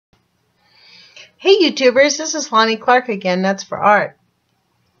Hey YouTubers, this is Lonnie Clark again, Nuts for Art.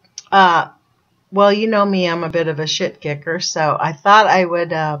 Well, you know me, I'm a bit of a shit kicker, so I thought I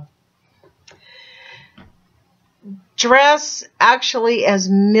would dress actually as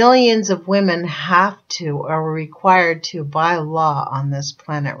millions of women have to or are required to by law on this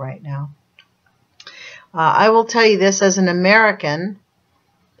planet right now. I will tell you this, as an American,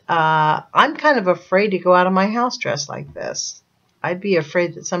 I'm kind of afraid to go out of my house dressed like this. I'd be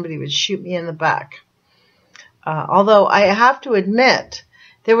afraid that somebody would shoot me in the back. Although I have to admit,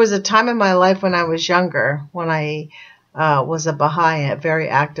 there was a time in my life when I was younger, when I was a Baha'i, a very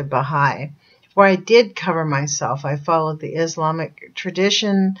active Baha'i, where I did cover myself. I followed the Islamic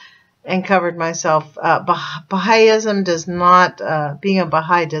tradition and covered myself. Baha'ism does not, being a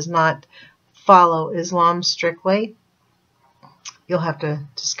Baha'i does not follow Islam strictly. You'll have to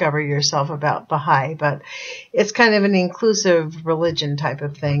discover yourself about Baha'i, but it's kind of an inclusive religion type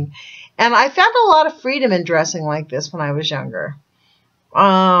of thing. And I found a lot of freedom in dressing like this when I was younger.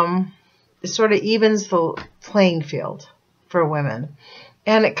 It sort of evens the playing field for women.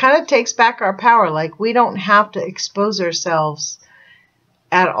 And it kind of takes back our power. Like, we don't have to expose ourselves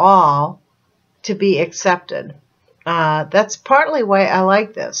at all to be accepted. That's partly why I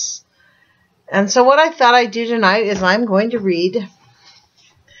like this. And so what I thought I'd do tonight is I'm going to read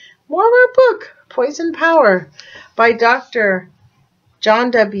more of our book, Poison Power, by Dr.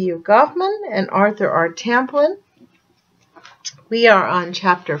 John W. Gofman and Arthur R. Tamplin. We are on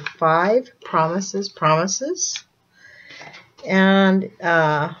Chapter 5, Promises, Promises. And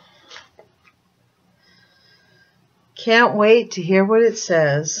can't wait to hear what it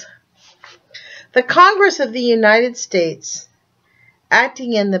says. The Congress of the United States,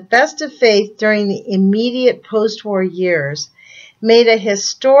 acting in the best of faith during the immediate post-war years, made a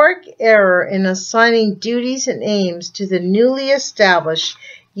historic error in assigning duties and aims to the newly established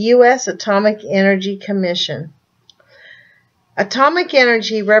U.S. Atomic Energy Commission. Atomic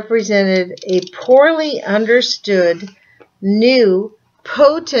energy represented a poorly understood, new,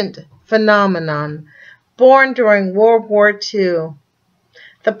 potent phenomenon born during World War II.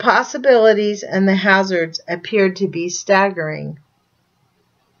 The possibilities and the hazards appeared to be staggering.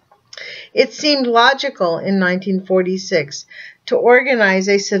 It seemed logical in 1946 to organize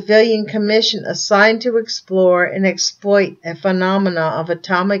a civilian commission assigned to explore and exploit a phenomena of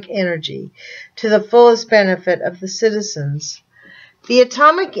atomic energy to the fullest benefit of the citizens. The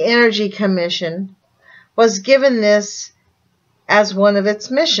Atomic Energy Commission was given this as one of its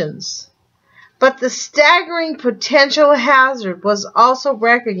missions. But the staggering potential hazard was also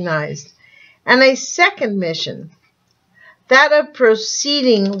recognized, and a second mission, that of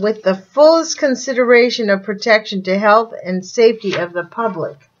proceeding with the fullest consideration of protection to health and safety of the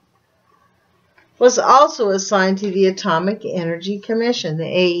public, was also assigned to the Atomic Energy Commission, the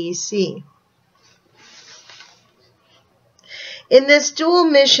AEC. In this dual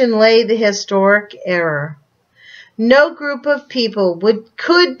mission lay the historic error. No group of people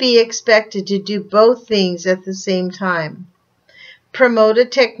could be expected to do both things at the same time: promote a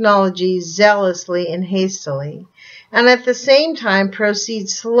technology zealously and hastily, and at the same time proceed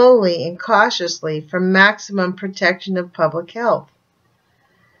slowly and cautiously for maximum protection of public health.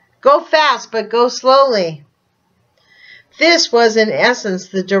 Go fast, but go slowly. This was in essence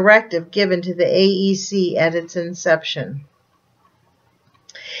the directive given to the AEC at its inception.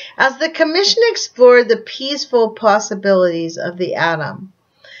 As the Commission explored the peaceful possibilities of the atom,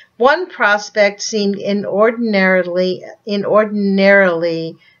 one prospect seemed inordinarily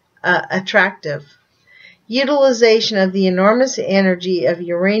attractive: utilization of the enormous energy of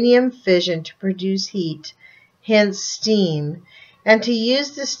uranium fission to produce heat, hence steam, and to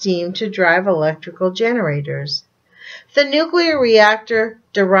use the steam to drive electrical generators. The nuclear reactor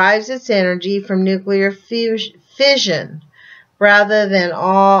derives its energy from nuclear fission rather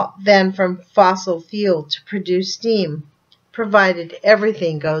than from fossil fuel to produce steam, provided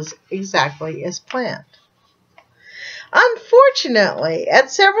everything goes exactly as planned. Unfortunately, at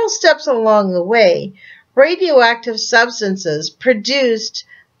several steps along the way, radioactive substances produced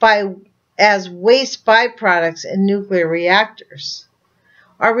as waste byproducts in nuclear reactors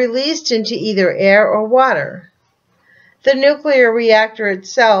are released into either air or water. The nuclear reactor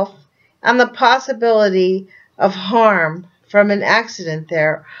itself and the possibility of harm from an accident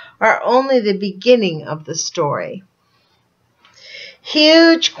there are only the beginning of the story.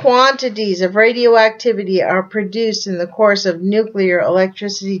 Huge quantities of radioactivity are produced in the course of nuclear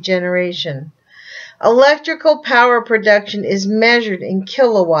electricity generation. Electrical power production is measured in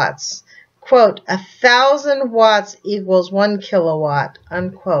kilowatts. Quote, 1,000 watts equals 1 kilowatt,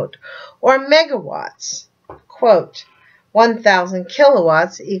 unquote, or megawatts. Quote, 1,000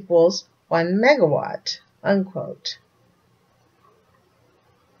 kilowatts equals 1 megawatt, unquote.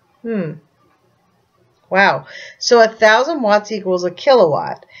 Wow. So 1,000 watts equals a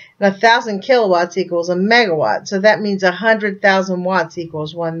kilowatt, and 1,000 kilowatts equals a megawatt. So that means 100,000 watts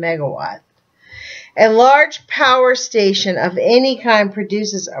equals 1 megawatt. A large power station of any kind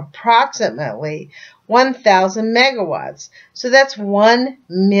produces approximately 1,000 megawatts. So that's 1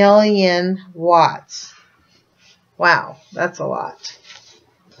 million watts. Wow, that's a lot.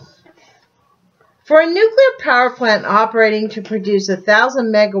 For a nuclear power plant operating to produce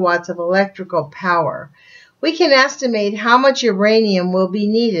 1,000 megawatts of electrical power, we can estimate how much uranium will be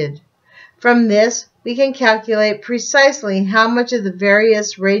needed. From this, we can calculate precisely how much of the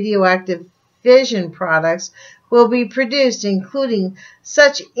various radioactive fission products will be produced, including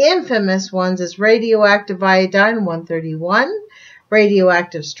such infamous ones as radioactive iodine-131,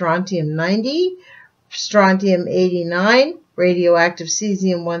 radioactive strontium-90, strontium-89, radioactive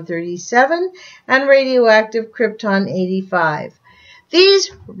cesium-137, and radioactive krypton-85.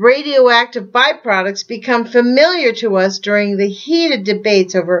 These radioactive byproducts become familiar to us during the heated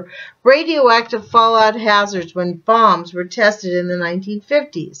debates over radioactive fallout hazards when bombs were tested in the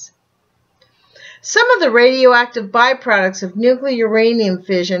 1950s. Some of the radioactive byproducts of nuclear uranium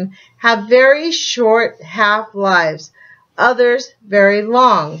fission have very short half-lives, others very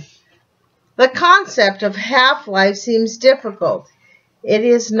long. The concept of half-life seems difficult. It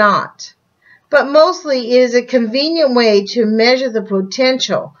is not. But mostly it is a convenient way to measure the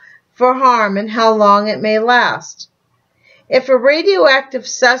potential for harm and how long it may last. If a radioactive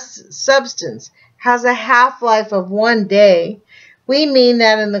substance has a half-life of 1 day, we mean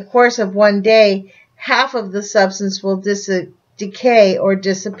that in the course of 1 day, half of the substance will decay or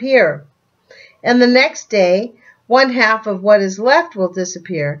disappear. And the next day, 1/2 of what is left will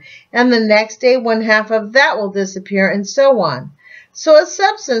disappear. And the next day, 1/2 of that will disappear, and so on. So a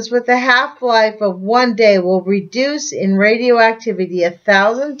substance with a half-life of 1 day will reduce in radioactivity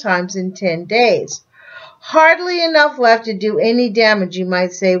 1,000 times in 10 days. Hardly enough left to do any damage, you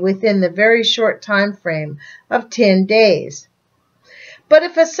might say, within the very short time frame of 10 days. But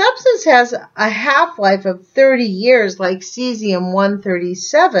if a substance has a half-life of 30 years, like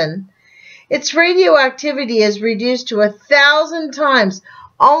cesium-137, its radioactivity is reduced to 1,000 times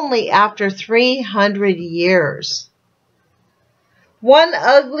only after 300 years. One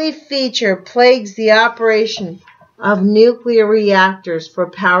ugly feature plagues the operation of nuclear reactors for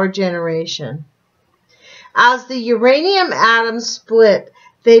power generation. As the uranium atoms split,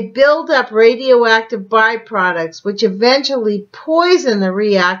 they build up radioactive byproducts which eventually poison the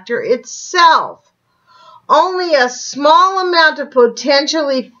reactor itself. Only a small amount of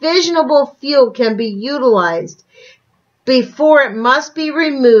potentially fissionable fuel can be utilized before it must be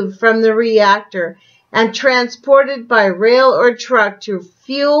removed from the reactor and transported by rail or truck to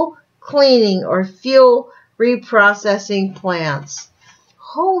fuel cleaning or fuel reprocessing plants.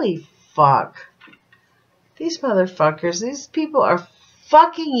 Holy fuck. These motherfuckers, these people are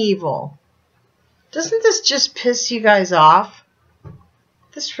fucking evil. Doesn't this just piss you guys off?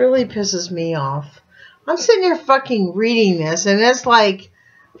 This really pisses me off. I'm sitting here fucking reading this and it's like,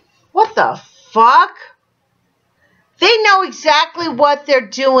 what the fuck? They know exactly what they're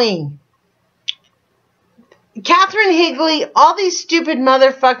doing. Catherine Higley, all these stupid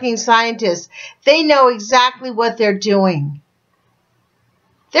motherfucking scientists, they know exactly what they're doing.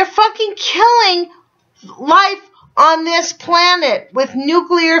 They're fucking killing life on this planet with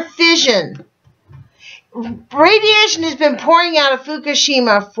nuclear fission. Radiation has been pouring out of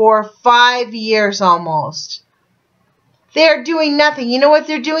Fukushima for 5 years almost. They're doing nothing. You know what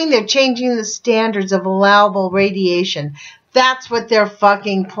they're doing? They're changing the standards of allowable radiation. That's what their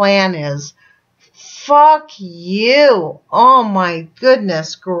fucking plan is. Fuck you. Oh my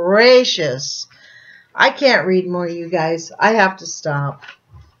goodness gracious. I can't read more, you guys. I have to stop.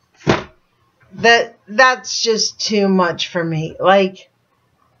 That's just too much for me. Like,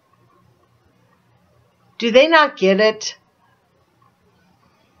 do they not get it?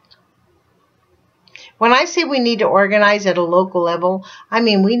 When I say we need to organize at a local level, I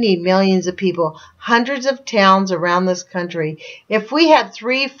mean we need millions of people, hundreds of towns around this country. If we had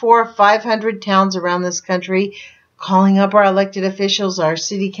 300, 400, 500 towns around this country calling up our elected officials, our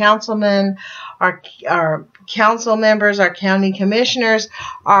city councilmen, our council members, our county commissioners,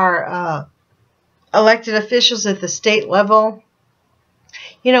 our elected officials at the state level,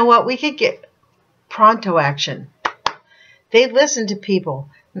 you know what? We could get pronto action. They listen to people.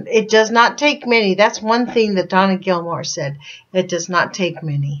 It does not take many. That's one thing that Donna Gilmore said. It does not take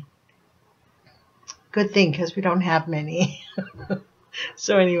many. Good thing, because we don't have many.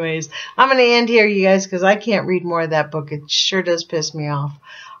 So anyways, I'm going to end here, you guys, because I can't read more of that book. It sure does piss me off.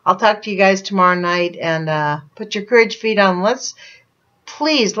 I'll talk to you guys tomorrow night, and put your courage feet on. Let's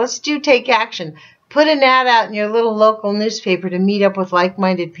take action. Put an ad out in your little local newspaper to meet up with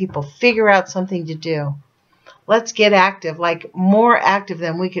like-minded people. Figure out something to do. Let's get active, like more active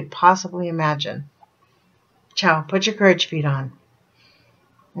than we could possibly imagine. Ciao. Put your courage feet on.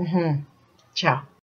 Ciao.